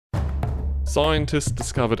Scientists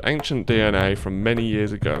discovered ancient DNA from many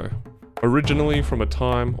years ago. Originally from a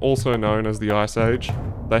time also known as the Ice Age,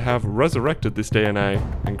 they have resurrected this DNA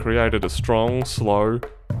and created a strong, slow,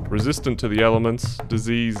 resistant to the elements,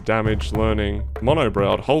 disease, damage, learning,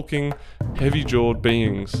 monobrowed, hulking, heavy-jawed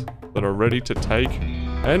beings that are ready to take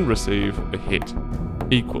and receive a hit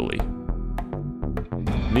equally.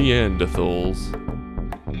 Neanderthals.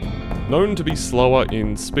 Known to be slower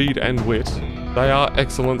in speed and wit, they are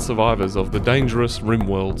excellent survivors of the dangerous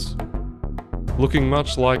Rimworlds. Looking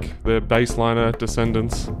much like their baseliner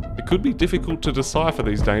descendants, it could be difficult to decipher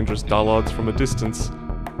these dangerous dullards from a distance,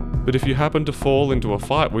 but if you happen to fall into a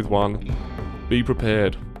fight with one, be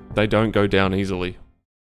prepared, they don't go down easily.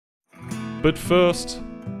 But first,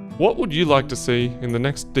 what would you like to see in the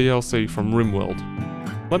next DLC from Rimworld?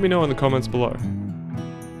 Let me know in the comments below.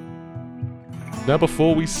 Now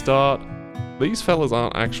before we start, these fellas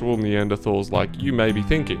aren't actual Neanderthals like you may be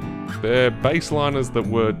thinking. They're baseliners that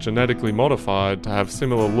were genetically modified to have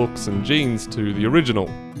similar looks and genes to the original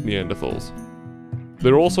Neanderthals.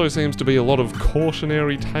 There also seems to be a lot of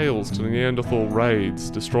cautionary tales to Neanderthal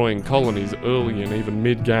raids, destroying colonies early and even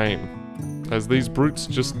mid-game, as these brutes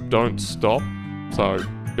just don't stop, so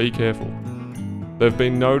be careful. They've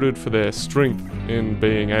been noted for their strength in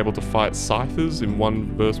being able to fight scythers in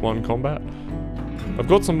 1v1 combat. I've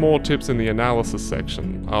got some more tips in the analysis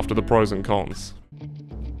section after the pros and cons.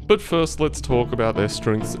 But first let's talk about their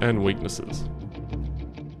strengths and weaknesses.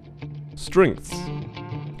 Strengths.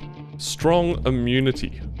 Strong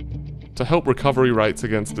immunity. To help recovery rates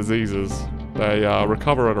against diseases, they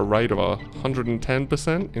recover at a rate of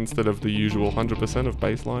 110% instead of the usual 100% of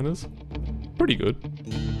baseliners. Pretty good.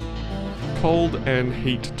 Cold and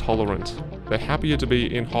heat tolerant. They're happier to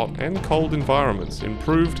be in hot and cold environments,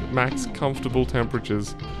 improved max comfortable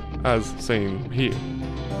temperatures as seen here.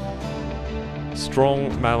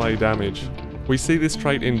 Strong melee damage. We see this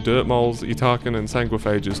trait in dirt moles, Itakan and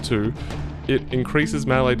sanguiphages too. It increases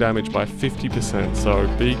melee damage by 50%, so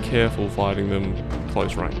be careful fighting them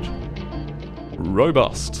close range.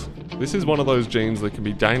 Robust. This is one of those genes that can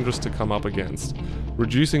be dangerous to come up against,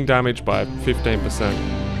 reducing damage by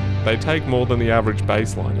 15%. They take more than the average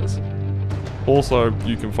baseliners. Also,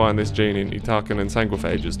 you can find this gene in Itakan and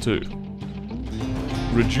sanguiphages too.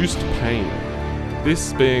 Reduced pain.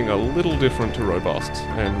 This being a little different to robust,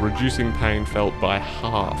 and reducing pain felt by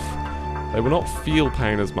half. They will not feel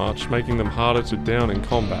pain as much, making them harder to down in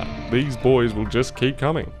combat. These boys will just keep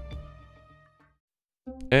coming.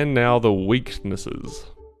 And now the weaknesses.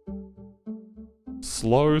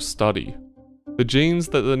 Slow study. The genes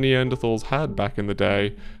that the Neanderthals had back in the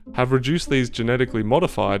day have reduced these genetically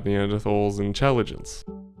modified Neanderthals' intelligence,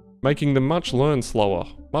 making them much slower,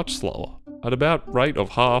 at about rate of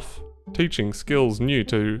half. Teaching skills new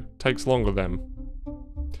to takes longer than.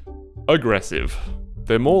 Aggressive.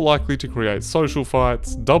 They're more likely to create social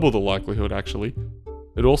fights, double the likelihood actually.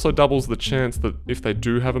 It also doubles the chance that if they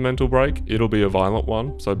do have a mental break, it'll be a violent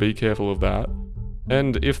one, so be careful of that.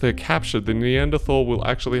 And if they're captured, the Neanderthal will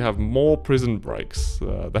actually have more prison breaks.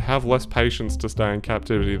 They have less patience to stay in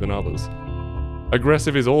captivity than others.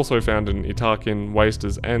 Aggressive is also found in Itakan,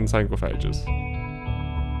 wasters and sanguiphages.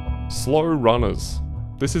 Slow runners.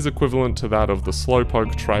 This is equivalent to that of the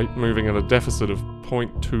slowpoke trait, moving at a deficit of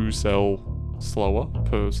 0.2 cell slower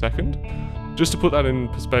per second. Just to put that in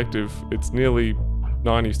perspective, it's nearly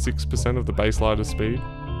 96% of the baseliner's speed.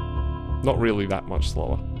 Not really that much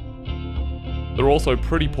slower. They're also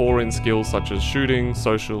pretty poor in skills such as shooting,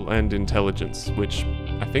 social, and intelligence, which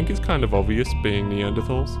I think is kind of obvious being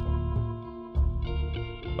Neanderthals.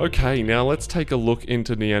 Okay, now let's take a look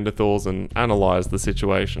into Neanderthals and analyze the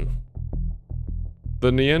situation.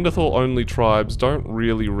 The Neanderthal-only tribes don't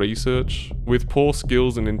really research. With poor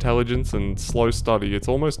skills and intelligence and slow study, it's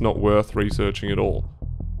almost not worth researching at all.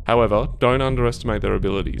 However, don't underestimate their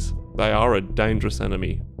abilities. They are a dangerous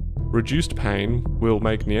enemy. Reduced pain will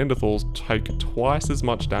make Neanderthals take twice as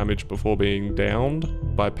much damage before being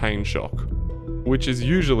downed by pain shock, which is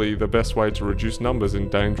usually the best way to reduce numbers in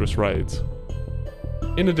dangerous raids.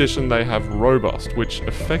 In addition, they have robust, which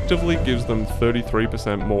effectively gives them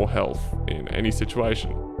 33% more health in any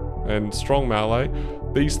situation. And strong melee,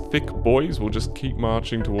 these thick boys will just keep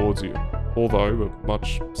marching towards you, although a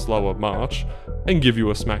much slower march, and give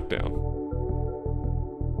you a smackdown.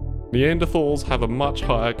 Neanderthals have a much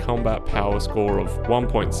higher combat power score of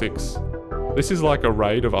 1.6. This is like a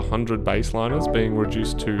raid of 100 baseliners being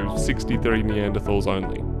reduced to 63 Neanderthals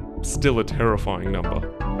only. Still a terrifying number.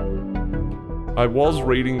 I was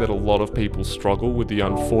reading that a lot of people struggle with the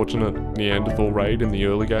unfortunate Neanderthal raid in the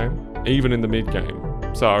early game, even in the mid game,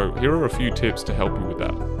 so here are a few tips to help you with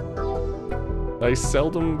that. They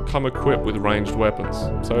seldom come equipped with ranged weapons,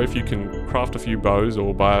 so if you can craft a few bows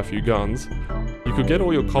or buy a few guns, you could get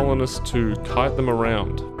all your colonists to kite them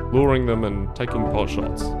around, luring them and taking pot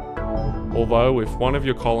shots. Although if one of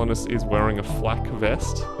your colonists is wearing a flak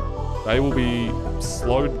vest, they will be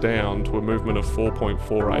slowed down to a movement of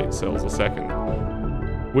 4.48 cells a second,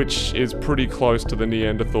 which is pretty close to the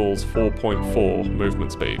Neanderthals' 4.4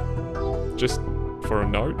 movement speed. Just for a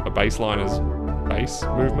note, a baseliner's base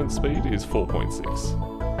movement speed is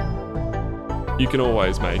 4.6. You can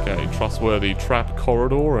always make a trustworthy trap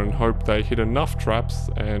corridor and hope they hit enough traps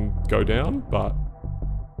and go down, but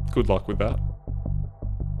good luck with that.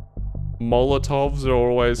 Molotovs are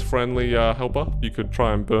always friendly helper. You could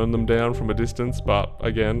try and burn them down from a distance, but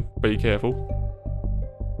again, be careful.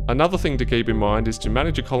 Another thing to keep in mind is to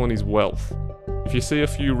manage a colony's wealth. If you see a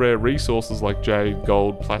few rare resources like jade,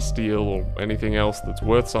 gold, plasteel, or anything else that's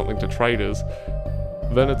worth something to traders,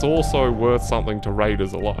 then it's also worth something to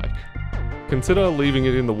raiders alike. Consider leaving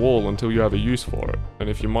it in the wall until you have a use for it, and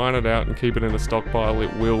if you mine it out and keep it in a stockpile,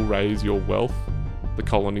 it will raise your wealth, the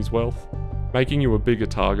colony's wealth, making you a bigger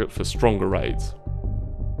target for stronger raids.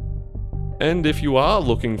 And if you are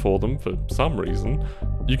looking for them for some reason,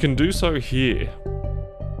 you can do so here.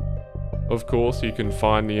 Of course, you can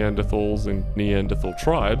find Neanderthals in Neanderthal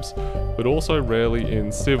tribes, but also rarely in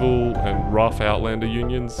civil and rough outlander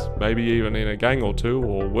unions, maybe even in a gang or two,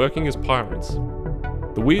 or working as pirates.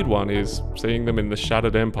 The weird one is seeing them in the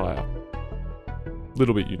Shattered Empire.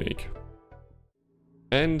 Little bit unique.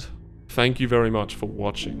 And thank you very much for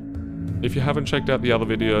watching. If you haven't checked out the other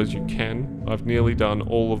videos, you can. I've nearly done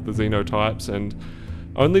all of the xenotypes and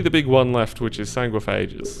only the big one left, which is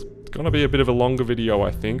sanguiphages. It's gonna be a bit of a longer video,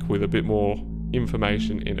 I think, with a bit more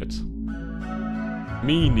information in it.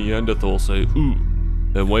 Me Neanderthal say ooh,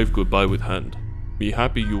 and wave goodbye with hand. Me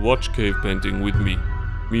happy you watch cave painting with me.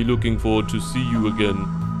 Me looking forward to see you again.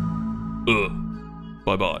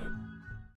 Bye bye.